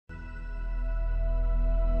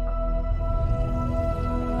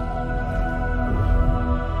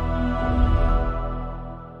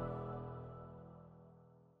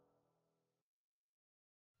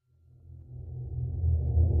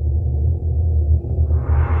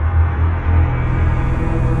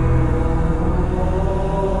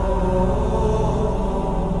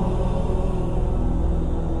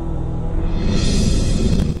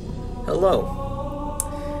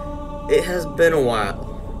been a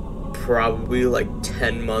while, probably like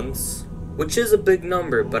 10 months, which is a big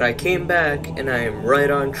number, but I came back and I am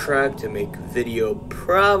right on track to make a video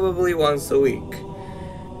probably once a week.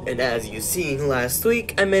 And as you seen last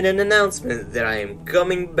week, I made an announcement that I am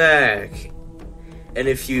coming back. And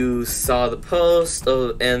if you saw the post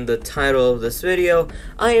and the title of this video,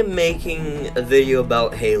 I am making a video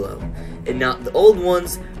about Halo. And not the old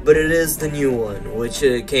ones, but it is the new one, which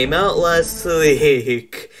came out last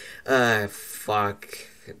week. Fuck.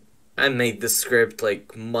 I made the script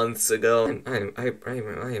like months ago.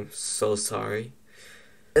 I am so sorry.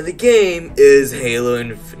 And the game is Halo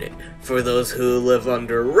Infinite. For those who live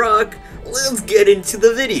under a rock, let's get into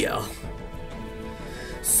the video.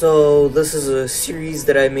 So, this is a series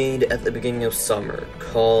that I made at the beginning of summer,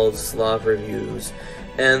 called Slav Reviews,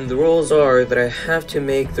 and the rules are that I have to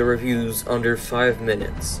make the reviews under 5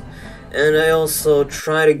 minutes, and I also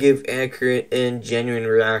try to give accurate and genuine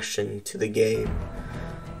reaction to the game.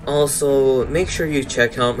 Also, make sure you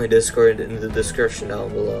check out my Discord in the description down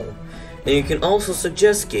below, and you can also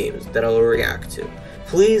suggest games that I will react to.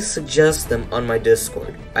 Please suggest them on my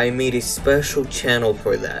Discord. I made a special channel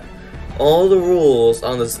for that. All the rules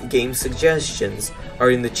on the game suggestions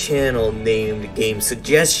are in the channel named Game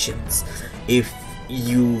Suggestions, if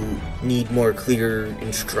you need more clear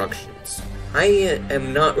instructions. I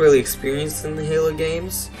am not really experienced in the Halo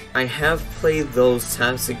games. I have played those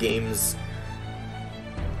types of games.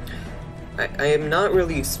 I am not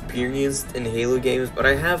really experienced in Halo games, but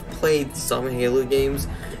I have played some Halo games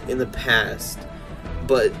in the past.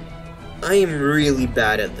 But I am really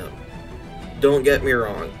bad at them. Don't get me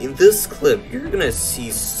wrong, in this clip, you're gonna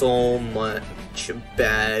see so much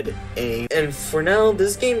bad aim. And for now,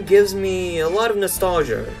 this game gives me a lot of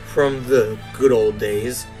nostalgia from the good old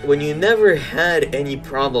days, when you never had any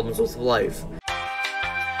problems with life.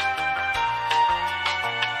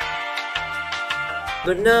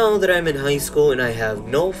 But now that I'm in high school and I have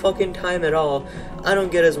no fucking time at all, I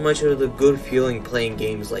don't get as much of the good feeling playing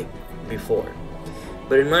games like before.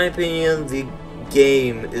 But in my opinion, the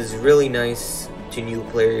game is really nice to new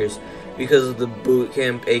players because of the boot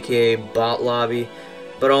camp, aka bot lobby,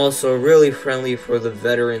 but also really friendly for the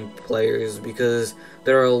veteran players because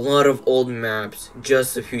there are a lot of old maps,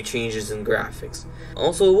 just a few changes in graphics.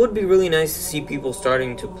 Also, it would be really nice to see people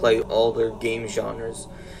starting to play all their game genres.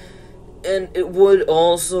 And it would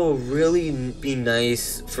also really be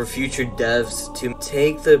nice for future devs to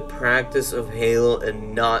take the practice of Halo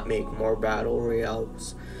and not make more battle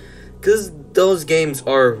royales. Because those games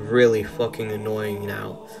are really fucking annoying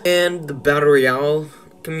now. And the Battle Royale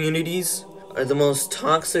communities are the most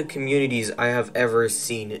toxic communities I have ever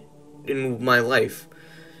seen in my life.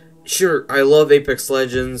 Sure, I love Apex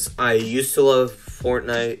Legends, I used to love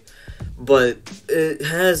Fortnite, but it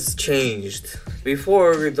has changed.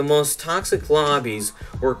 Before, the most toxic lobbies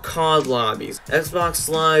were COD lobbies, Xbox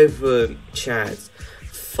Live chats,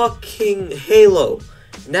 fucking Halo.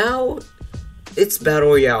 Now, it's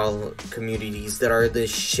Battle Royale communities that are the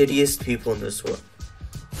shittiest people in this world.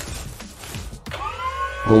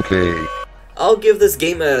 Okay. I'll give this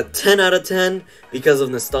game a 10 out of 10 because of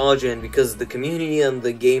nostalgia and because the community and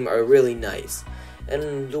the game are really nice.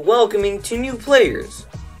 And welcoming to new players.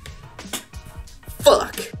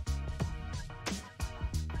 Fuck!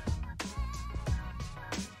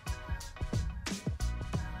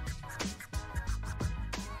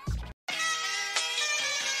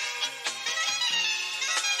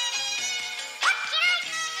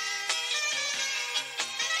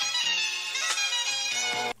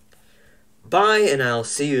 Bye, and I'll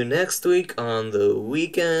see you next week on the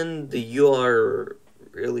weekend. You are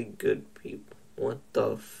really good people. What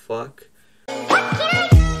the fuck?